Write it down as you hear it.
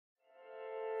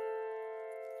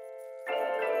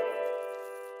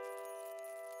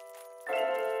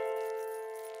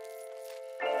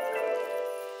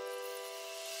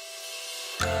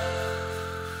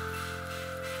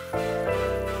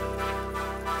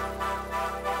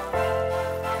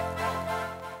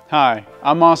Hi,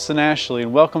 I'm Austin Ashley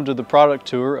and welcome to the product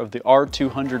tour of the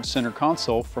R200 center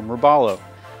console from Robalo.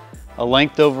 A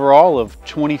length overall of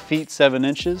 20 feet 7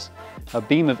 inches, a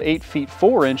beam of 8 feet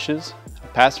 4 inches, a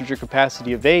passenger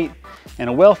capacity of 8, and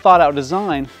a well thought out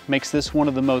design makes this one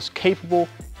of the most capable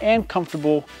and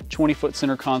comfortable 20-foot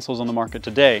center consoles on the market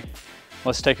today.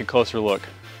 Let's take a closer look.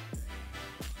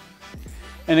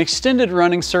 An extended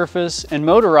running surface and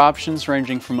motor options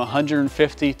ranging from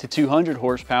 150 to 200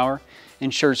 horsepower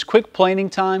ensures quick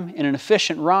planing time and an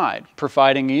efficient ride,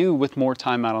 providing you with more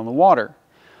time out on the water.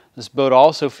 This boat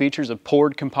also features a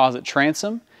poured composite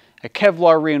transom, a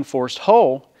Kevlar reinforced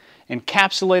hull,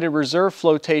 encapsulated reserve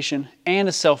flotation, and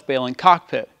a self-bailing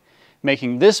cockpit,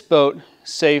 making this boat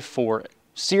safe for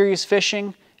serious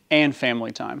fishing and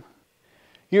family time.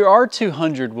 Your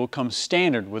R200 will come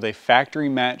standard with a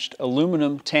factory-matched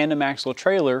aluminum tandem axle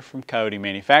trailer from Coyote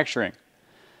Manufacturing.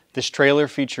 This trailer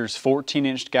features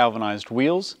 14-inch galvanized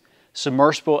wheels,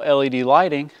 submersible LED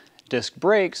lighting, disc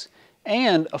brakes,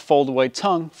 and a fold-away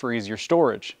tongue for easier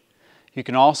storage. You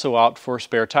can also opt for a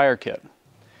spare tire kit.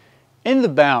 In the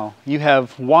bow, you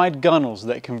have wide gunnels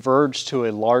that converge to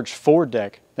a large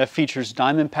foredeck that features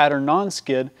diamond pattern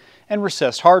non-skid and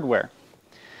recessed hardware.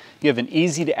 You have an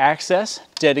easy-to-access,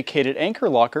 dedicated anchor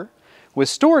locker with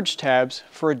storage tabs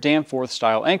for a Danforth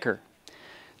style anchor.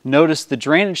 Notice the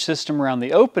drainage system around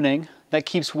the opening that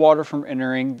keeps water from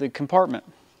entering the compartment.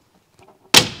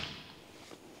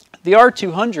 The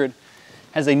R200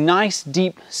 has a nice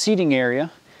deep seating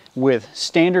area with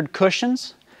standard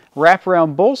cushions,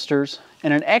 wraparound bolsters,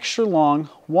 and an extra long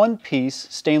one-piece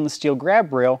stainless steel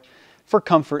grab rail for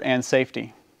comfort and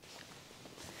safety.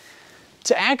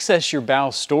 To access your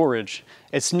bow storage,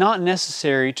 it's not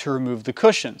necessary to remove the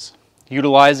cushions.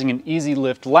 Utilizing an easy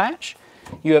lift latch,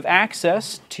 you have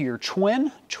access to your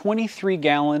twin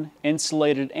 23-gallon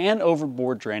insulated and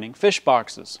overboard draining fish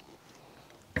boxes.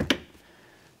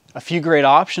 A few great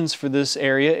options for this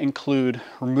area include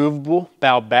removable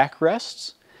bow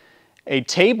backrests, a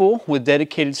table with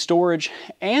dedicated storage,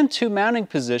 and 2 mounting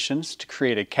positions to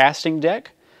create a casting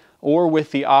deck, or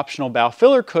with the optional bow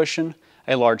filler cushion,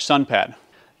 a large sun pad.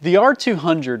 The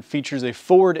R200 features a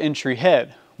forward entry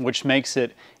head, which makes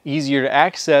it easier to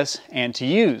access and to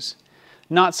use.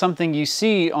 Not something you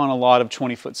see on a lot of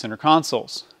 20-foot center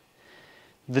consoles.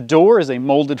 The door is a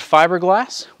molded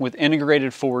fiberglass with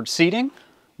integrated forward seating.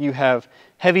 You have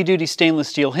heavy-duty stainless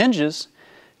steel hinges,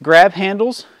 grab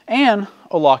handles, and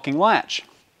a locking latch.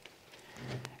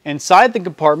 Inside the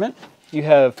compartment, you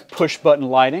have push-button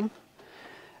lighting,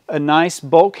 a nice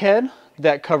bulkhead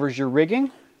that covers your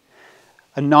rigging,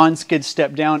 a non-skid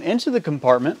step down into the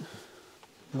compartment,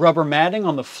 rubber matting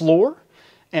on the floor,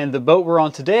 and the boat we're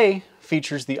on today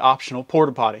features the optional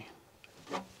porta potty.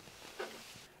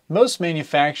 Most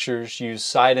manufacturers use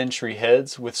side entry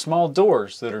heads with small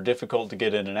doors that are difficult to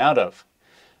get in and out of.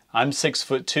 I'm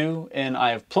 6'2" and I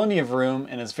have plenty of room,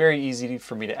 and it's very easy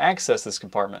for me to access this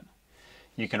compartment.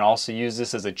 You can also use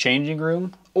this as a changing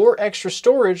room or extra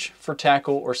storage for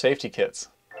tackle or safety kits.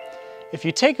 If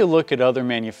you take a look at other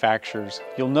manufacturers,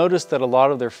 you'll notice that a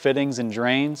lot of their fittings and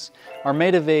drains are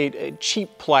made of a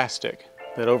cheap plastic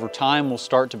that over time will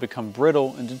start to become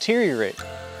brittle and deteriorate.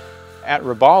 At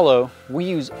Robalo, we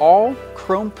use all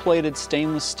chrome-plated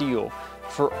stainless steel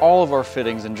for all of our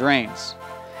fittings and drains,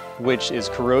 which is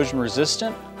corrosion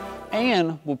resistant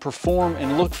and will perform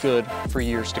and look good for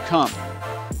years to come,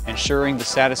 ensuring the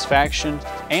satisfaction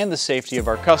and the safety of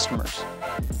our customers.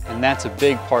 And that's a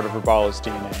big part of Robalo's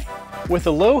DNA. With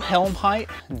a low helm height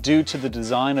due to the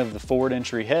design of the forward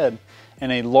entry head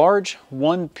and a large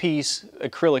one-piece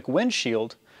acrylic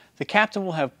windshield, the captain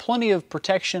will have plenty of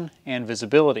protection and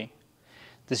visibility.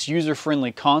 This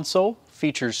user-friendly console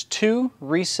features 2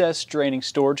 recessed draining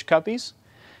storage cuppies,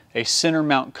 a center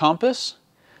mount compass,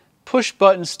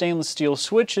 push-button stainless steel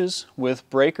switches with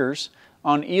breakers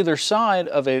on either side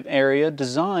of an area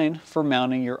designed for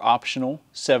mounting your optional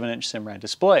 7-inch Simrad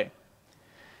display,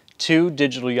 2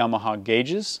 digital Yamaha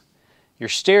gauges, your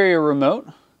stereo remote,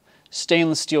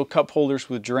 stainless steel cup holders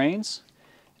with drains,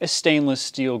 a stainless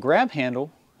steel grab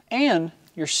handle, and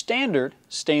your standard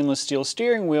stainless steel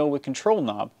steering wheel with control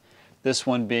knob, this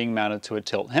one being mounted to a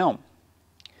tilt helm.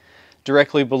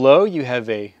 Directly below you have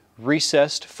a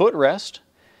recessed footrest,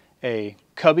 a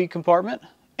cubby compartment,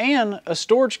 and a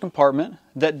storage compartment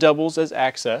that doubles as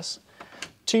access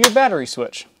to your battery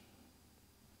switch.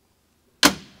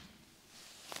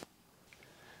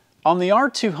 On the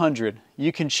R200,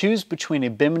 you can choose between a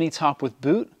bimini top with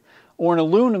boot or an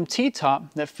aluminum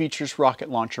T-top that features rocket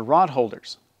launcher rod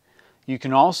holders. You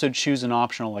can also choose an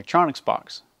optional electronics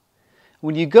box.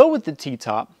 When you go with the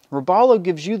T-top, Robalo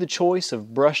gives you the choice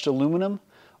of brushed aluminum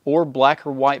or black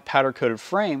or white powder-coated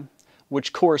frame,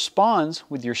 which corresponds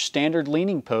with your standard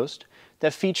leaning post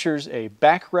that features a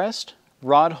backrest,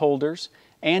 rod holders,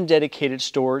 and dedicated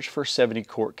storage for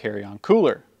 70-quart carry-on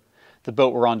cooler. The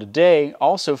boat we're on today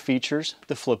also features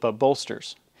the flip-up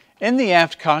bolsters. In the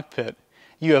aft cockpit,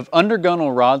 you have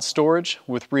undergunnel rod storage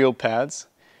with reel pads,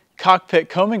 cockpit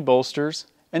coaming bolsters,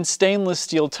 and stainless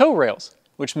steel tow rails,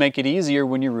 which make it easier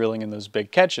when you're reeling in those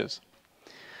big catches.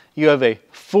 You have a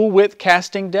full-width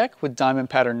casting deck with diamond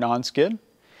pattern non-skid,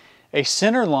 a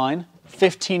centerline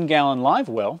 15-gallon live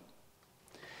well,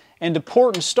 and to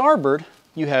port and starboard,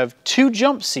 you have 2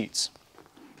 jump seats.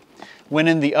 When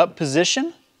in the up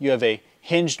position, you have a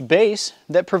hinged base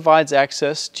that provides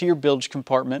access to your bilge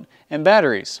compartment and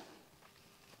batteries.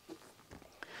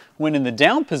 When in the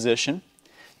down position,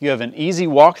 you have an easy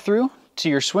walkthrough to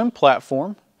your swim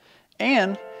platform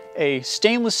and a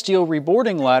stainless steel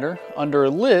reboarding ladder under a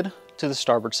lid to the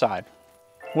starboard side.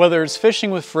 Whether it's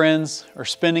fishing with friends or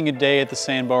spending a day at the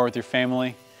sandbar with your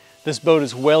family, this boat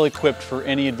is well equipped for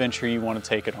any adventure you want to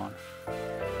take it on.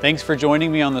 Thanks for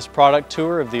joining me on this product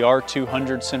tour of the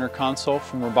R200 center console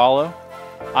from Robalo.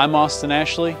 I'm Austin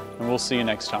Ashley, and we'll see you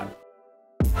next time.